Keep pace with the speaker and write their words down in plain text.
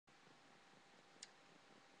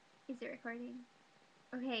Is it recording?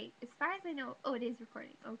 Okay, as far as I know, oh, it is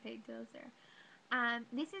recording. Okay, Dill's there.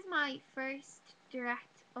 This is my first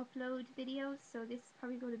direct upload video, so this is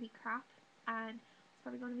probably going to be crap, and it's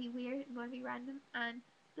probably going to be weird and going to be random, and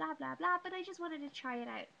blah blah blah, but I just wanted to try it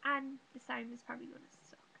out, and the sound is probably going to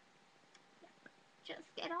suck. Yeah, just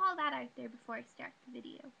get all that out there before I start the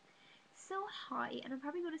video. So high, and I'm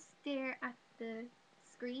probably going to stare at the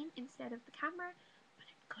screen instead of the camera, but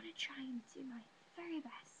I'm going to try and do my very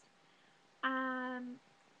best.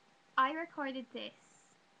 I recorded this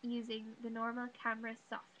using the normal camera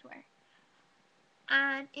software,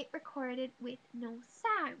 and it recorded with no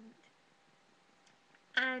sound.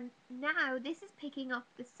 And now this is picking up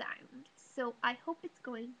the sound, so I hope it's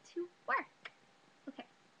going to work. Okay.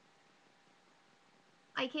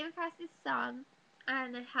 I came across this song,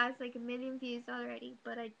 and it has like 1,000,000 views already,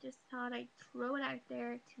 but I just thought I'd throw it out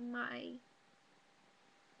there to my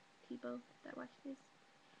people that watch this.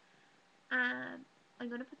 I'm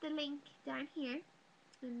going to put the link down here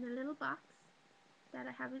in the little box that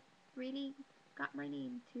I haven't really got my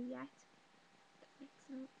name to yet.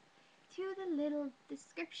 To the little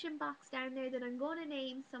description box down there that I'm going to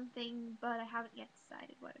name something, but I haven't yet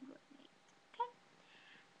decided what I'm going to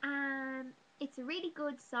name. Okay. It's a really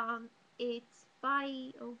good song. It's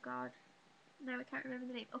by, oh god, now I can't remember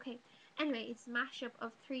the name. Okay. Anyway, it's a mashup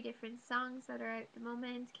of 3 different songs that are out at the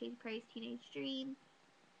moment. Katy Perry's Teenage Dream,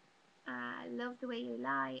 Love the Way You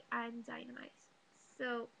Lie, and Dynamite.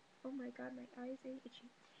 So, oh my god, my eyes are itchy.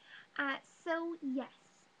 So yes.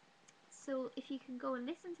 So if you can go and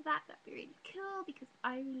listen to that, that'd be really cool, because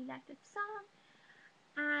I really like that song.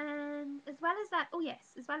 And as well as that, oh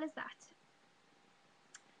yes, as well as that.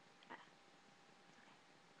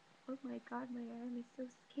 Oh my god, my arm is so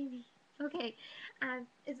skinny. Okay,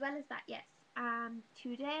 as well as that, yes.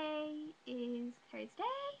 Today is Thursday,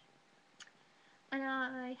 and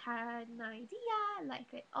I had an idea, like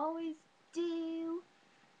I always do,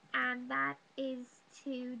 and that is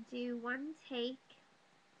to do one take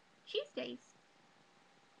Tuesdays.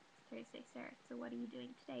 It's Thursday, Sarah, so what are you doing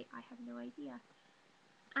today? I have no idea.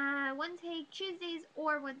 One take Tuesdays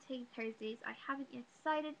or one take Thursdays. I haven't yet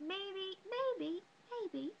decided. Maybe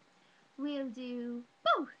we'll do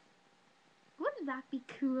both. Wouldn't that be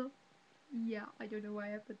cool? Yeah, I don't know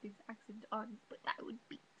why I put this accent on, but that would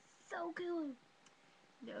be so cool.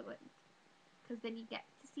 No, it wouldn't. Because then you get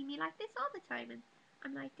to see me like this all the time, and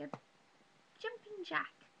I'm like a jumping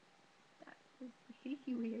jack. That was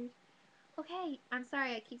really weird. Okay, I'm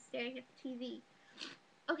sorry, I keep staring at the TV.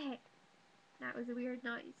 Okay, that was a weird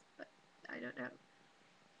noise, but I don't know.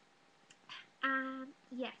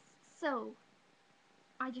 Yes, so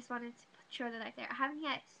I just wanted to throw that out there. I haven't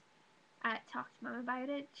yet talked to Mum about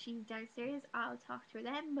it. She's downstairs. I'll talk to her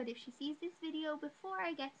then. But if she sees this video before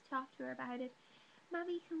I get to talk to her about it,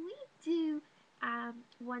 Mommy, can we do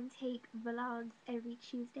one take vlogs every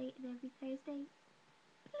Tuesday and every Thursday?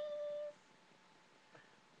 Please?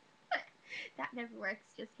 That never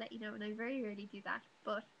works, just to let you know, and I very rarely do that.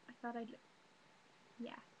 But I thought I'd,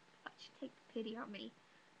 yeah, I thought you'd take pity on me.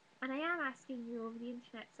 And I am asking you over the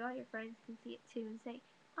internet so all your friends can see it too and say,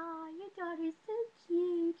 "Aw, your daughter's so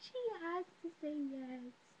cute. She has to say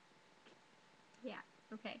yes." Yeah,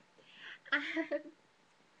 okay.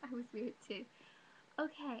 That was weird too.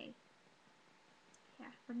 Okay.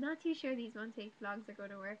 Yeah, I'm not too sure these one take vlogs are going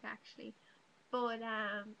to work actually. But,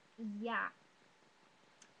 yeah.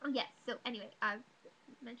 Oh, yes, so anyway, I've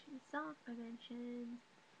mentioned the song, I mentioned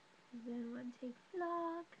the one take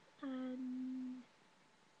vlog, and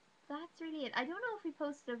that's really it. I don't know if we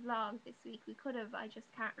posted a vlog this week. We could have. I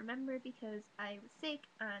just can't remember because I was sick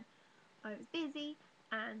and I was busy,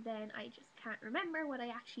 and then I just can't remember what I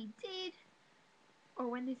actually did or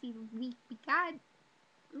when this even week began.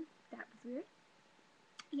 Ooh, that was weird.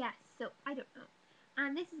 Yes, so I don't know.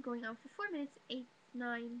 And this is going on for 4 minutes, 8,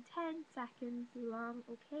 9, 10 seconds long.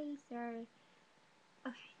 Okay, sorry.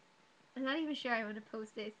 Okay. I'm not even sure I want to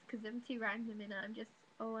post this because I'm too random and I'm just,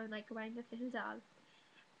 oh, I'm like a wound up little doll.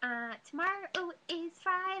 Tomorrow is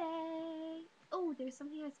Friday. Oh, there's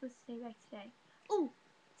something I was supposed to say about today. Oh,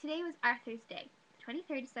 today was Arthur's Day.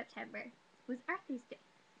 23rd of September was Arthur's Day.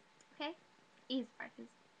 Okay? Is Arthur's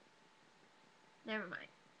Day. Never mind.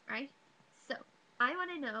 Right? So, I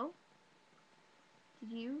want to know,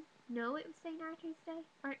 did you know it was St. Arthur's Day?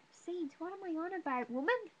 Or Saint, what am I on about,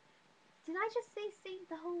 woman? Did I just say Saint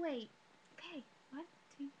the whole way? Okay, 1,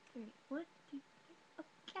 2, 3. 1, 2, 3.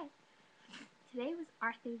 Okay. Today was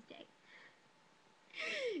Arthur's Day.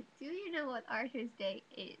 Do you know what Arthur's Day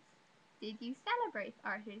is? Did you celebrate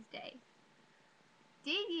Arthur's Day?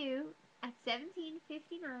 Did you, at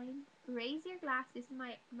 1759, raise your glass, this is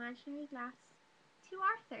my imaginary glass, to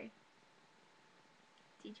Arthur.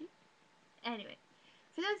 Did you? Anyway,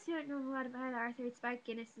 for those who don't know what about Arthur, it's about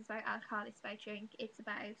Guinness, it's about alcohol, it's about drink, it's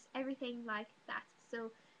about everything like that.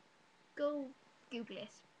 So go Google it.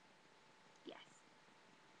 Yes.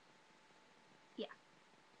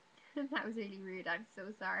 Yeah. That was really rude. I'm so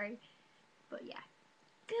sorry. But yeah.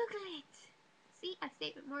 Google it. See, I say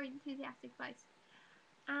it with more enthusiastic voice.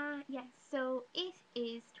 Yes, so it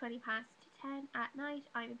is 20 past 10 at night.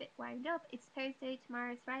 I'm a bit wound up. It's Thursday,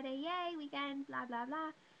 tomorrow's Friday. Yay, weekend, blah, blah,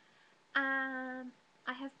 blah. I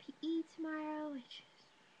have PE tomorrow,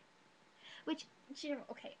 which, you know,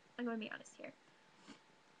 okay, I'm going to be honest here.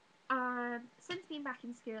 Since being back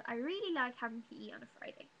in school, I really like having PE on a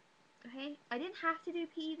Friday. Okay, I didn't have to do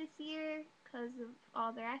PE this year because of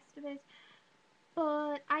all the rest of it,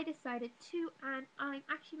 but I decided to, and I'm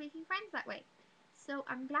actually making friends that way. So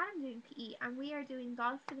I'm glad I'm doing PE, and we are doing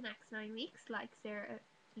golf for the next 9 weeks. Like, Sarah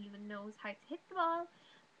even knows how to hit the ball,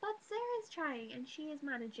 but Sarah's trying and she is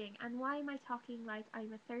managing. And why am I talking like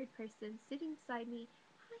I'm a third person sitting beside me?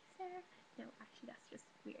 Hi, Sarah. No, actually, that's just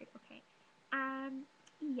weird. Okay.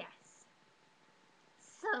 Yes.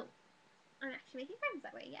 So I'm actually making friends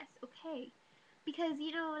that way. Yes. Okay. Because,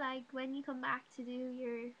 you know, like when you come back to do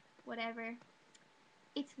your whatever,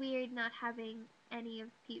 it's weird not having any of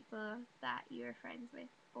the people that you're friends with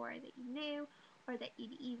or that you knew or that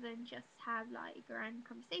you'd even just have like a grand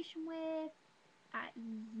conversation with.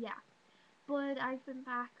 Yeah. But I've been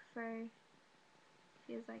back for,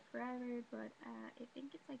 feels like forever, but I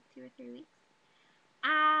think it's like 2 or 3 weeks.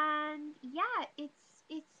 And yeah,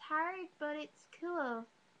 it's hard, but it's cool.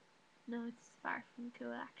 No, it's far from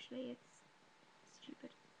cool actually. It's stupid.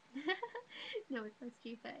 No, it's not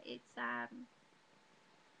stupid. It's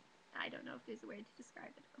I don't know if there's a word to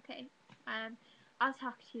describe it. Okay. I'll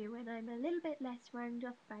talk to you when I'm a little bit less wound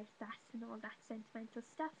up about that and all that sentimental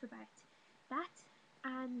stuff about that.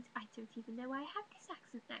 And I don't even know why I have this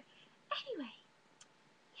accent now. Anyway,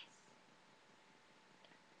 yes.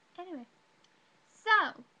 Anyway,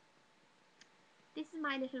 so this is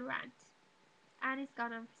my little rant, and it's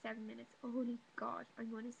gone on for 7 minutes. Holy God, I'm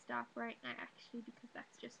going to stop right now actually because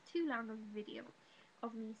that's just too long of a video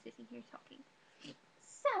of me sitting here talking.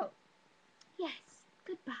 So, yes,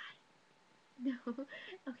 goodbye. No.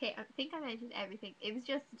 Okay, I think I mentioned everything. It was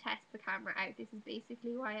just to test the camera out. This is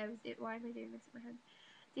basically why why am I doing this with my hands?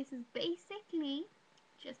 This is basically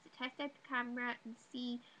just to test out the camera and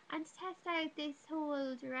see, and to test out this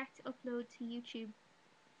whole direct upload to YouTube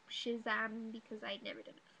Shazam because I'd never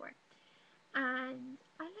done it before. And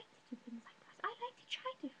I like to do things like that. I like to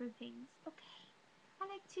try different things, okay? I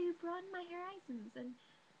like to broaden my horizons and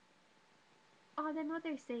all them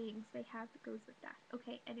other sayings they have that goes with that.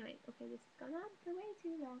 Okay, anyway, okay, this has gone on for way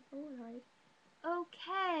too long. Oh Lord.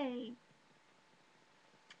 Okay.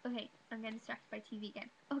 Okay, I'm getting distracted by TV again.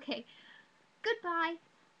 Okay, goodbye,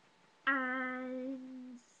 and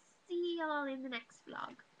see y'all in the next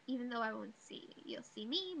vlog. Even though I won't see you. You'll see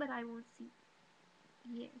me, but I won't see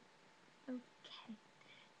you. Okay.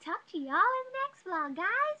 Talk to y'all in the next vlog,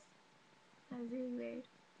 guys. That was really weird.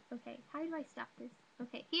 Okay, how do I stop this?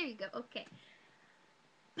 Okay, here you go. Okay.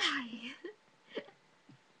 Bye.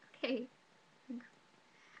 Okay.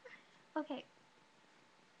 Okay.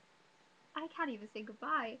 I can't even say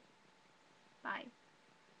goodbye. Bye.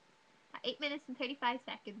 At 8 minutes and 35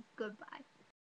 seconds. Goodbye.